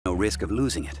risk of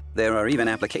losing it. There are even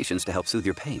applications to help soothe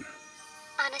your pain.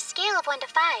 On a scale of 1 to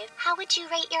 5, how would you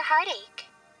rate your heartache?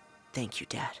 Thank you,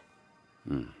 Dad.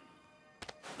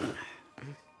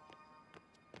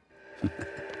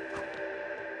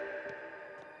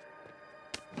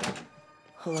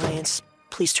 Alliance,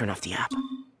 please turn off the app.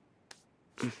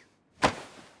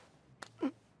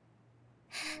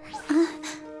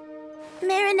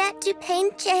 Marinette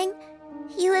Chang,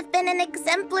 you have been an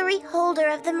exemplary holder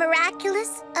of the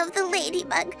Miraculous of the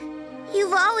Ladybug.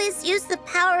 You've always used the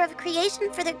power of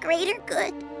creation for the greater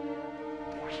good.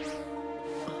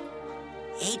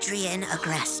 Adrien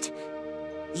Agreste,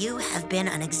 you have been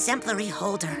an exemplary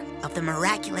holder of the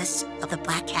Miraculous of the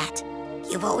Black Cat.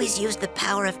 You've always used the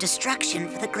power of destruction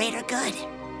for the greater good.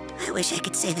 I wish I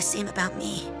could say the same about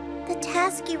me. The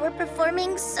task you were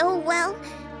performing so well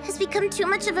has become too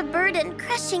much of a burden,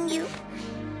 crushing you.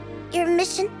 Your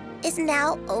mission is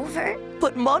now over.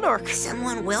 But Monarch...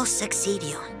 Someone will succeed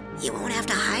you. You won't have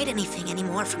to hide anything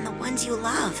anymore from the ones you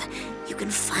love. You can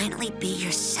finally be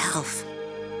yourself.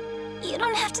 You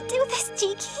don't have to do this,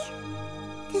 Tiki.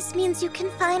 This means you can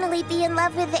finally be in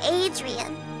love with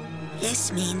Adrien.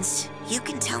 This means you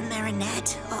can tell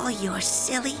Marinette all your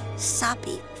silly,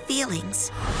 soppy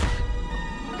feelings.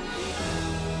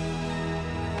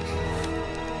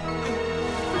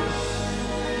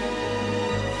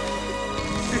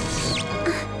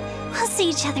 We'll see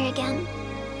each other again.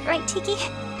 Right, Tiki?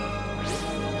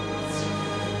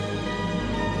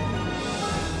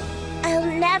 I'll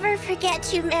never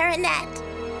forget you, Marinette.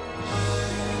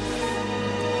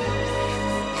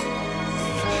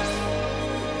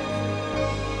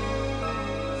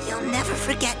 You'll never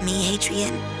forget me,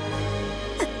 Adrien.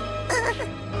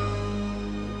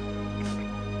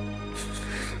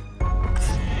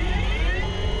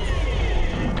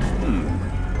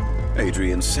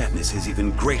 Adrien's sadness is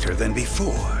even greater than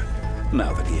before.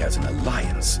 Now that he has an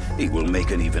alliance, he will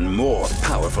make an even more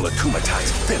powerful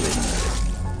akumatized villain.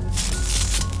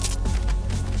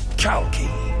 Kalki,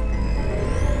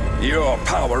 your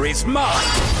power is mine!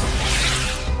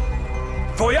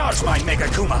 Voyage, my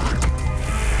Megakuma!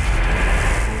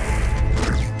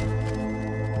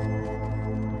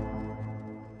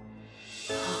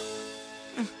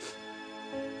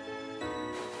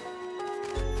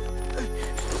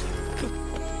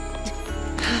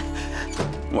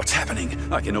 What's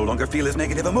happening? I can no longer feel his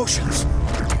negative emotions.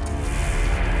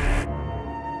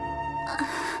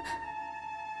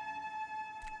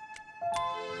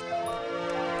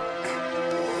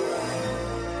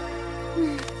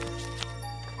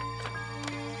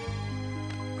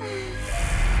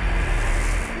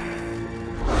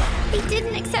 They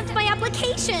didn't accept my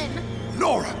application.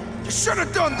 Nora, you should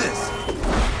have done this!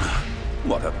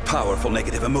 What a powerful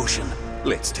negative emotion.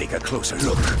 Let's take a closer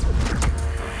look.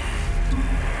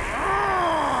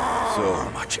 So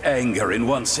much anger in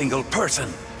one single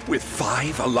person, with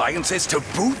 5 alliances to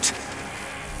boot?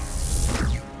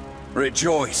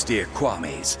 Rejoice, dear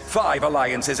Kwamis. 5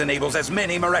 alliances enables as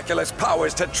many miraculous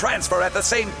powers to transfer at the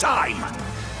same time.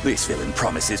 This villain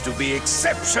promises to be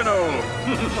exceptional.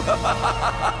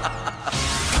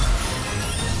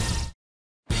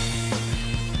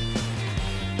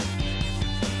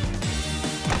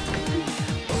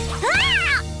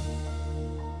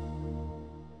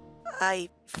 I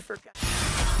forgot.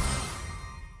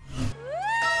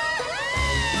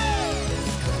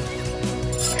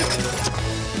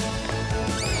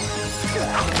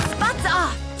 Spots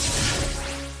off!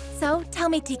 So, tell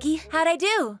me, Tiki, how'd I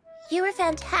do? You were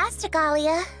fantastic,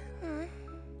 Alia.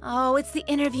 Oh, it's the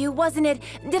interview, wasn't it?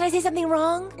 Did I say something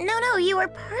wrong? No, you were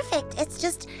perfect. It's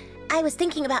just, I was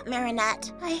thinking about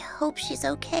Marinette. I hope she's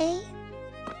okay.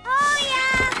 Oh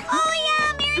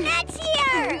yeah, Marinette's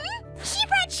here! She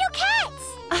brought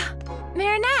chouquettes!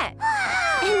 Marinette!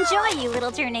 Enjoy, you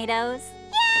little tornadoes.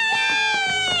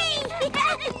 Yay!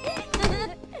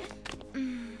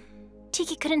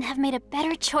 Tiki couldn't have made a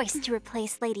better choice to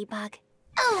replace Ladybug.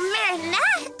 Oh,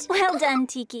 Marinette! Well done,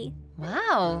 Tiki.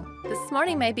 Wow, this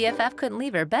morning my BFF couldn't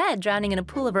leave her bed, drowning in a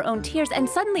pool of her own tears, and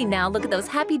suddenly now look at those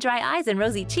happy dry eyes and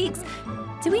rosy cheeks.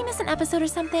 Did we miss an episode or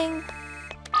something?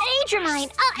 Adrien!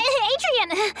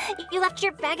 You left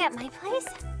your bag at my place?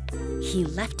 He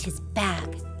left his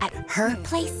bag at her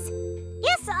place?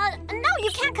 Yes, no,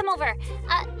 you can't come over.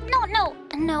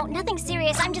 No, nothing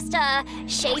serious. I'm just,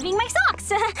 shaving my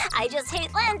socks. I just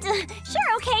hate Lent.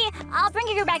 Sure, okay, I'll bring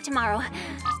you your bag tomorrow.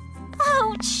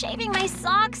 Oh, shaving my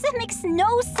socks? It makes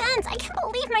no sense. I can't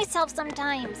believe myself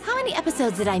sometimes. How many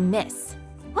episodes did I miss?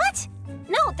 What?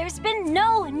 No, there's been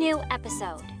no new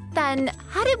episode. Then,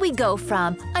 how did we go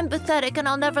from, I'm pathetic and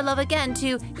I'll never love again,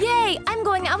 to, yay, I'm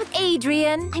going out with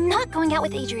Adrien? I'm not going out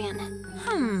with Adrien.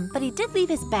 But he did leave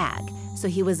his bag, so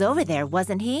he was over there,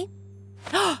 wasn't he?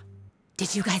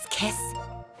 Did you guys kiss?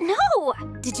 No!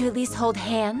 Did you at least hold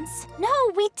hands? No,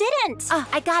 we didn't!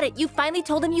 I got it. You finally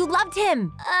told him you loved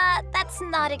him. That's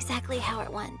not exactly how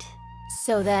it went.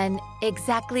 So then,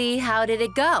 exactly how did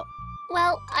it go?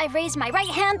 Well, I raised my right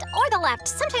hand or the left,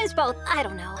 sometimes both, I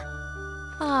don't know.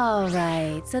 All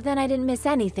right, so then I didn't miss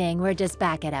anything. We're just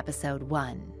back at episode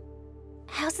 1.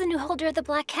 How's the new holder of the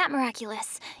Black Cat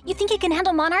Miraculous? You think you can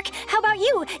handle Monarch? How about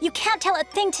you? You can't tell a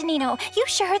thing to Nino. You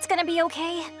sure it's gonna be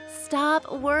okay?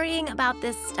 Stop worrying about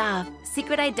this stuff.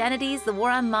 Secret identities, the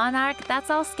war on Monarch, that's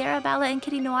all Scarabella and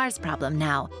Kitty Noir's problem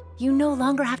now. You no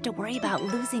longer have to worry about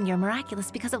losing your Miraculous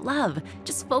because of love.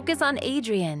 Just focus on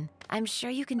Adrien. I'm sure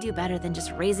you can do better than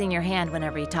just raising your hand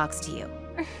whenever he talks to you.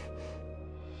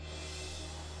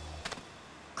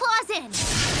 Claws in!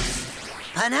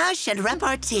 Panache and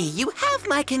repartee, you have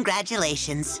my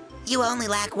congratulations. You only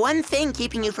lack one thing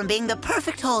keeping you from being the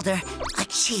perfect holder, a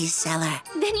cheese seller.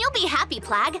 Then you'll be happy,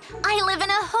 Plag. I live in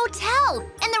a hotel,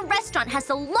 and the restaurant has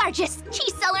the largest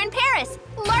cheese cellar in Paris.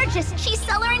 Largest cheese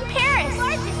cellar in Paris.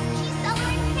 Largest cheese cellar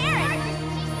in Paris. Largest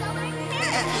cheese cellar in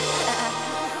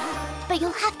Paris. But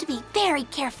you'll have to be very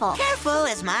careful. Careful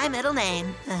is my middle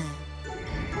name.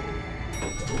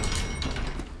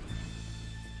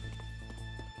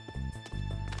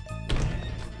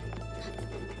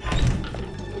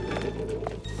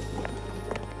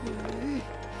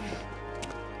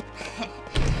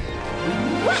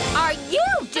 What are you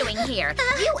doing here?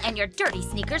 You and your dirty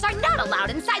sneakers are not allowed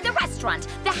inside the restaurant.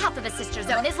 The Half of a Sister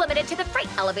zone is limited to the freight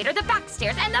elevator, the back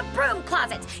stairs, and the broom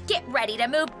closets. Get ready to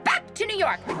move back to New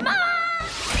York. Mom!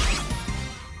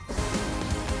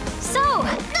 So,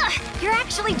 you're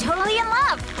actually totally in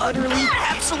love. Utterly,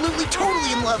 absolutely,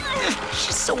 totally in love.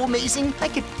 She's so amazing. I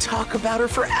could talk about her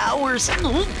for hours.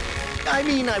 I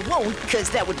mean, I won't, because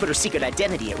that would put her secret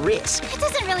identity at risk. It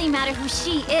doesn't really matter who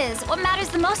she is. What matters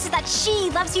the most is that she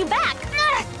loves you back.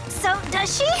 So,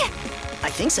 does she? I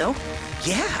think so.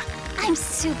 Yeah. I'm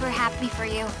super happy for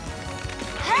you.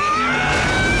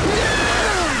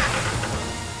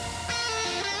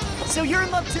 So you're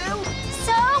in love too?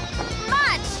 So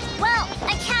much! Well,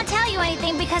 I can't tell you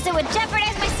anything because it would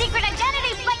jeopardize my secret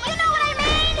identity, but you know what I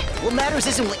mean! What matters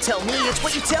isn't what you tell me, it's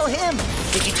what you tell him.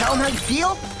 Did you tell him how you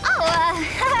feel?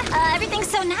 Everything's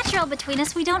so natural between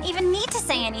us, we don't even need to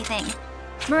say anything.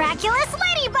 Miraculous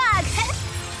Ladybug!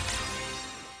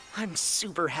 I'm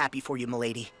super happy for you,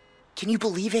 milady. Can you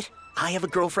believe it? I have a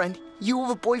girlfriend, you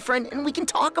have a boyfriend, and we can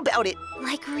talk about it.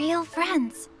 Like real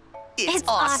friends. It's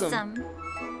awesome.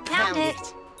 Pound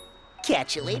it.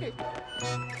 Catch you later.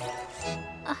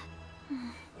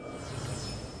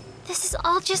 This is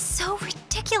all just so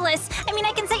ridiculous. I mean,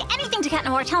 I can say anything to Cat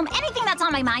Noir, tell him anything that's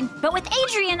on my mind, but with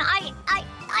Adrien,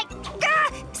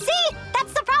 see?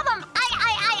 That's the problem.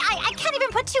 I can't even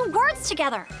put two words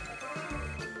together.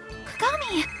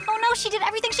 Kagami. Oh no, she did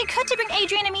everything she could to bring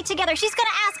Adrien and me together. She's gonna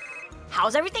ask,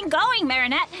 how's everything going,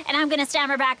 Marinette? And I'm gonna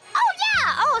stammer back, oh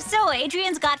yeah! Oh, so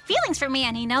Adrien's got feelings for me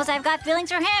and he knows I've got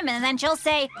feelings for him. And then she'll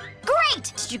say,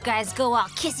 great! Did you guys go all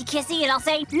kissy-kissy? And I'll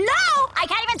say, no! I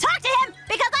can't even talk to him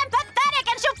because I'm pathetic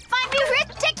and she'll find me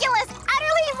ridiculous!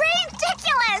 Utterly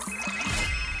ridiculous!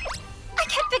 I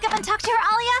can't pick up and talk to her,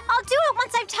 Alia. I'll do it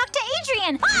once I've talked to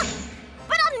Adrien. Ah!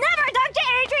 But I'll never talk to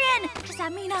Adrien! Does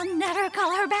that mean I'll never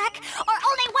call her back? Or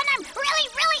only when I'm really,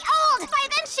 really old? By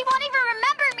then she won't even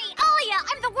remember me! Alia,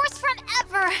 I'm the worst friend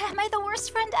ever! Am I the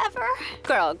worst friend ever?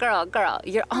 Girl,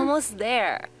 you're almost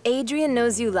there. Adrien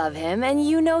knows you love him, and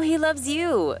you know he loves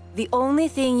you. The only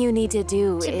thing you need to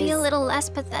do is... To be a little less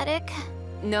pathetic?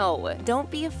 No, don't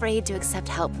be afraid to accept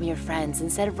help from your friends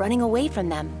instead of running away from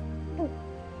them.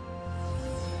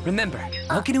 Remember,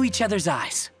 look into each other's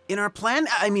eyes. In our plan,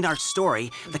 our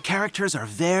story, the characters are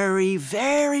very,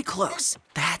 very close.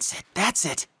 That's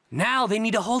it. Now they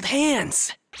need to hold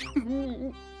hands.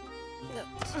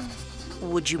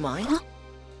 Would you mind?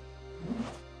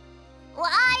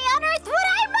 Why on earth would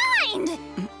I mind?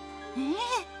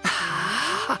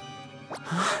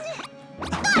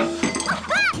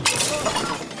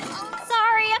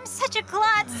 Sorry, I'm such a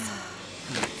klutz.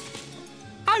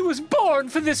 I was born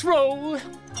for this role.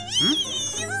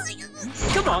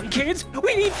 Come on, kids.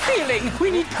 We need feeling.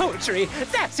 We need poetry.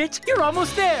 That's it. You're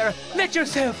almost there. Let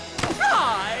yourself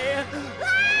fly.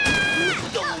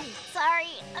 Sorry,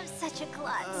 I'm such a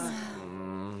klutz.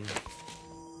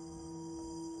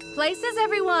 Places,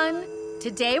 everyone.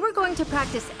 Today we're going to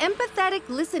practice empathetic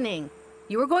listening.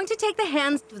 You are going to take the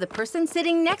hands of the person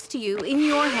sitting next to you in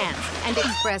your hands and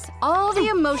express all the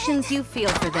emotions you feel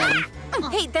for them.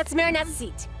 Hey, that's Marinette's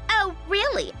seat. No,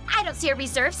 really. I don't see a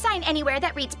reserve sign anywhere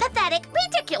that reads pathetic,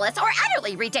 ridiculous, or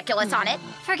utterly ridiculous on it.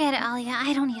 Forget it, Alia.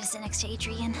 I don't need to sit next to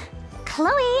Adrien.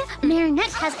 Chloe,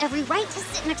 Marinette has every right to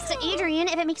sit next to Adrien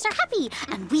if it makes her happy.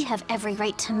 And we have every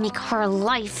right to make her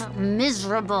life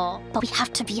miserable. But we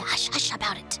have to be hush-hush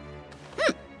about it.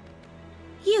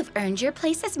 You've earned your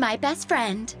place as my best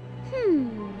friend.